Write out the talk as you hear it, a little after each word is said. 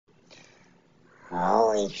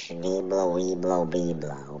Holy schneeblo, weeblo,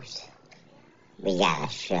 beeblos. We got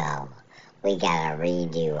a show. We got a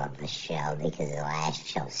redo of the show because the last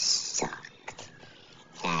show sucked.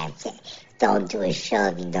 And don't do a show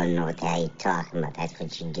if you don't know what the hell you're talking about. That's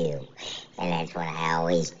what you do. And that's what I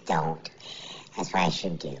always don't. That's what I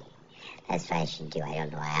should do. That's what I should do. I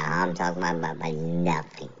don't know how I'm talking about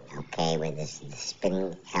nothing. Okay, with this the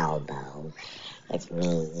spinning elbow. It's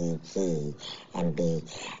me, E.T., and B,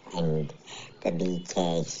 and the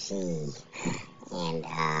BKC, and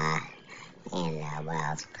what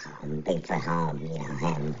else call him? Bigfoot Home, you know,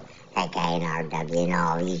 him, that guy in RW, and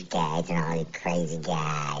all these guys, and all these crazy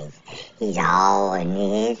guys. He's all in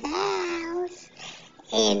his house.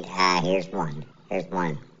 And, here's one.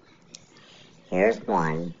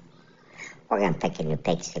 We're gonna pick a new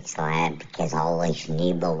Pick 6 line because holy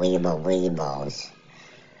weebles.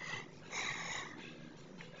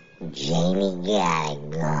 Jamie got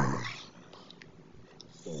it gone.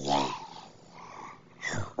 Yeah.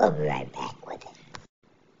 We'll be right back with it.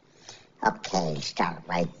 Okay, to start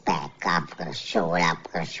right back off, we're going to show it up.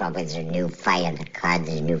 We're going to show up. There's a new fight on the card.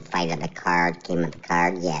 Came on the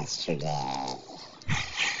card yesterday.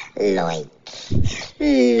 Loik.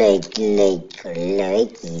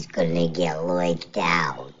 He's going to get loiked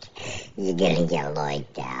out. You're going to get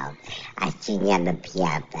loiked out. I seen you on the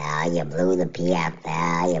PFL. You blew the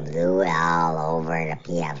PFL. You blew it all over the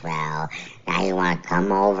PFL. Now you want to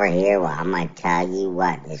come over here? Well, I'm going to tell you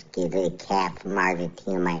what. This kid, the cat from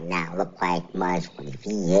Argentina might not look like much, but if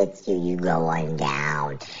he hits you, you going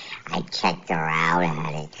down. I checked her out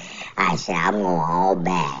at it. I said, I'm going all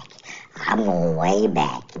back. I'm going way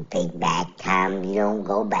back. The big back time, you don't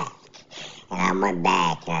go back. And I went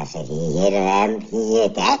back, and I said, he hit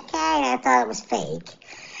that guy, and I thought it was fake.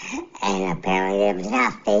 And apparently it was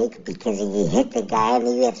not fake, because he hit the guy in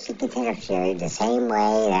the UFC Contender Series the same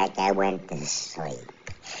way that guy went to sleep.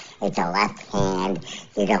 It's a left hand,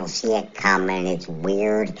 you don't see it coming, it's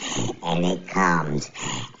weird, and it comes.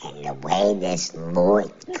 And the way this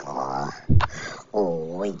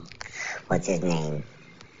what's his name?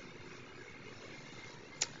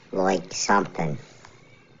 Loik something.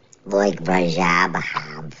 Loik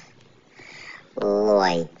Vrajabahov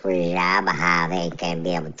ain't gonna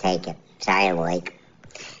be able to take it. Sorry, Loik.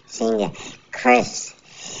 Seen you. Chris.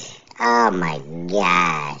 Oh my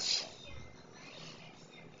gosh.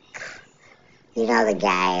 You know the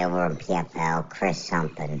guy over in PFL, Chris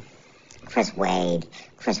something. Chris Wade.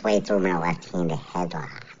 Chris Wade threw him in a left-handed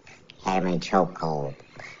headlock. Had him in a chokehold.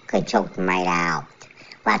 Could have choked him right out.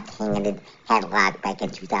 Left-handed headlock back in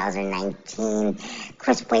 2019.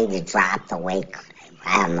 Chris Wade just dropped the weight.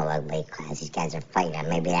 I don't know what weight class these guys are fighting.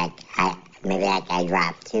 Maybe that guy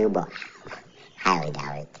dropped too, but highly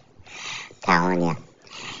doubt it. Telling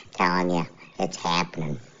you, it's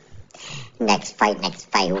happening. Next fight.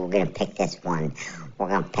 We're gonna pick this one. We're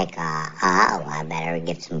gonna pick I better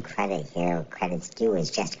give some credit here. What credit's due is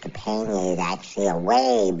Jessica Pena is actually a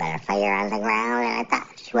way better fighter on the ground than I thought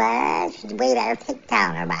she was. She's a way better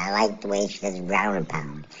takedowner, but I like the way she does ground and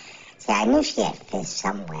pound. See, I knew she had fists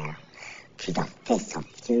somewhere. She's a fist of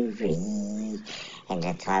fury, and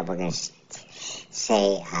that's why we're gonna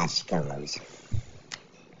say she's gonna lose.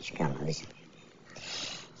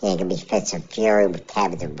 He ain't gonna be fists of fury with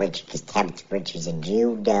Tabitha Richards, because Tabitha Richards is a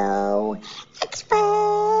judo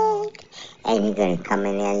expert. And you're gonna come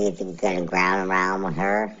in there, you think you're gonna ground around with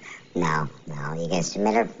her? No. You gonna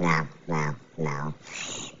submit her? No.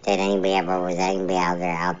 Was anybody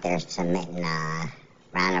out there submitting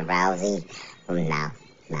Ronda Rousey? No.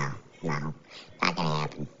 Not gonna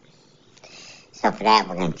happen. So for that,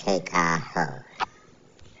 we're gonna take her.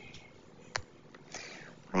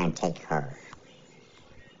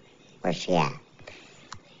 Where's she at?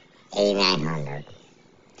 8,900.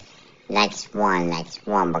 Next one,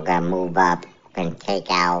 we're gonna move up. We're gonna take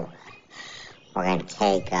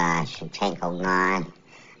Shevchenko Gane.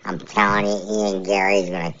 I'm telling you, Ian Gary's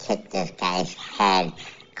gonna kick this guy's head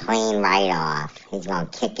clean right off. He's gonna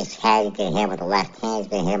kick his head, he's gonna hit him with the left hand, he's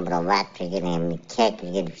gonna hit him with the left, he's gonna hit him with a kick, he's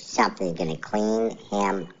gonna do something, he's gonna clean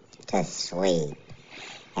him to sleep.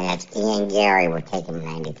 And that's Ian Gary, we're taking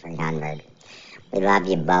 9,300. We love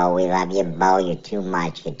you, Bo. You're too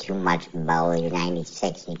much, Bo. You're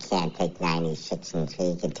 96, you can't take 96 until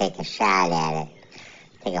you can take a shot at it.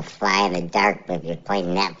 Take a fly in the dark, but if you're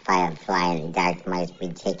playing that fly in the dark, you might be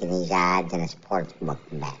taking these odds in a sports book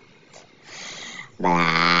bet. But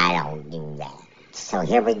I don't do that. So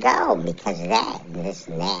here we go, because of that, and this,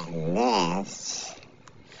 and that, and this.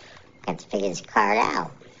 Got to figure this card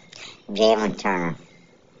out. Jalen Turner.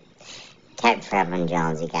 Kept Trevin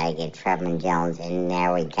Jones. You gotta get Trevin Jones in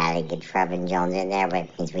there. We gotta get Trevin Jones in there, which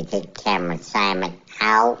means we take Cameron Simon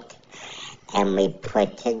out and we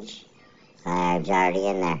put it's already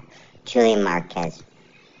in there. Julian Marquez.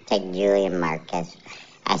 Take Julian Marquez.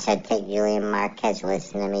 I said take Julian Marquez.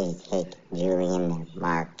 Listen to me. Take Julian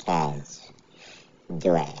Marquez.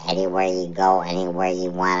 Do it anywhere you go, anywhere you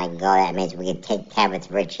want to go. That means we can take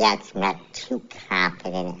Tabitha Rich-Yax. I'm not too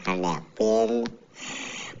confident on that win,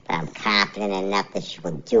 but I'm confident enough that she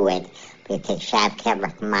will do it. We can take Shavkat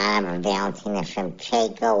Rakhmonov and Valentina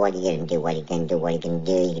Shevchenko. What are you going to do? What are you going to do? What are you going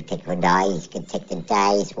to do? You can take the dice. You can take the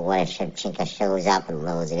dice. But what if Shevchenko shows up and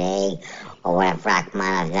loses an egg? Or what if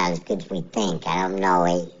Rakhmonov's not as good as we think? I don't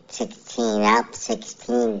know. 16 up,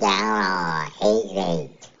 16 down, 8-8.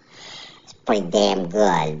 Pretty damn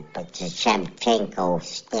good, but the Shevchenko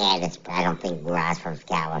status, but I don't think Rosford's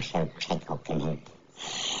got what Shevchenko can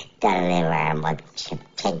deliver, and what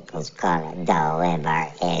Shevchenko's gonna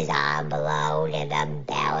deliver is a blow to the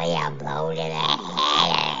belly, a blow to the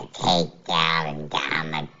head, and a takedown, and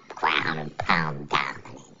down the ground and pound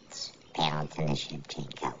dominance. Valentina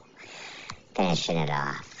Shevchenko. Finishing it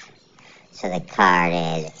off. So the card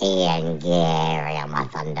is Ian Gary, I'm a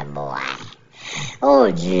Thunder Boy. Oh,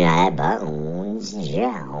 Jones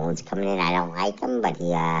coming in. I don't like him, but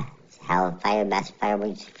he's a hell of a fighter, best fighter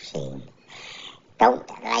we've seen. Don't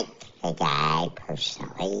like the guy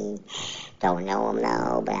personally. Don't know him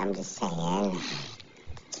though, but I'm just saying.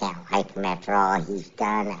 Can't like him after all he's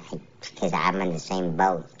done, because I'm in the same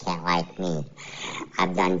boat. Can't like me.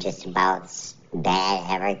 I've done just about bad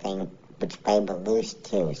everything which way but loose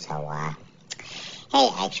too, so hey,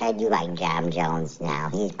 actually I do like John Jones now.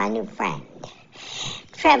 He's my new friend.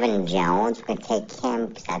 Trevin Jones, we're going to take him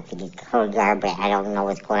because I think he's Cody Garbrandt. I don't know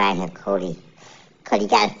what's going on here, Cody. Cody, you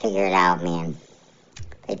got to figure it out, man.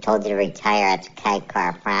 They told you to retire after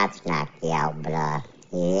Kai France knocked you out, but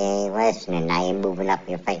you ain't listening. Now you're moving up,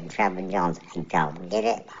 you're fighting Trevin Jones. I don't get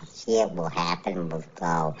it. I'll see it will happen. We'll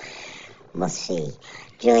go. We'll see.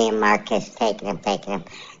 Julian Marquez taking him.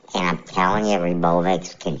 And I'm telling you,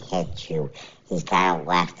 Ribovics can hit you. He's got a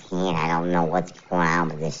left hand. I don't know what's going on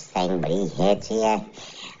with this thing, but he hits you.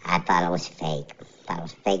 I thought it was fake. I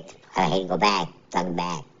hate to go back. Dug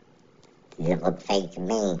back. It didn't look fake to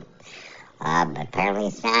me. But apparently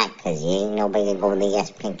it's not, because you ain't nobody gonna go in the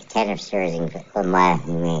ESPN Contender Series unless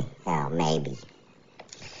me. Hell, maybe.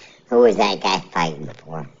 Who is that guy fighting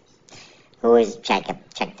for? Who is, check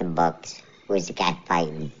the books. Who is the guy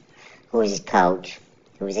fighting? Who is his coach?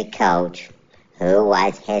 Who was his coach? Who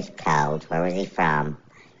was his coach? Where was he from?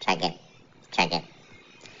 Check it.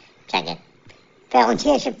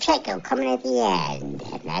 Valentina Shevchenko coming at the end.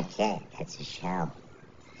 And that's it. That's a show.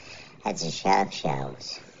 That's a show of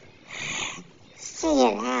shows. See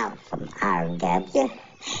it out from RW,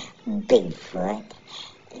 Bigfoot,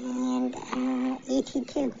 and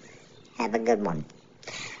ET2. Have a good one.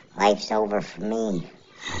 Life's over for me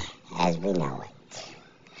as we know it.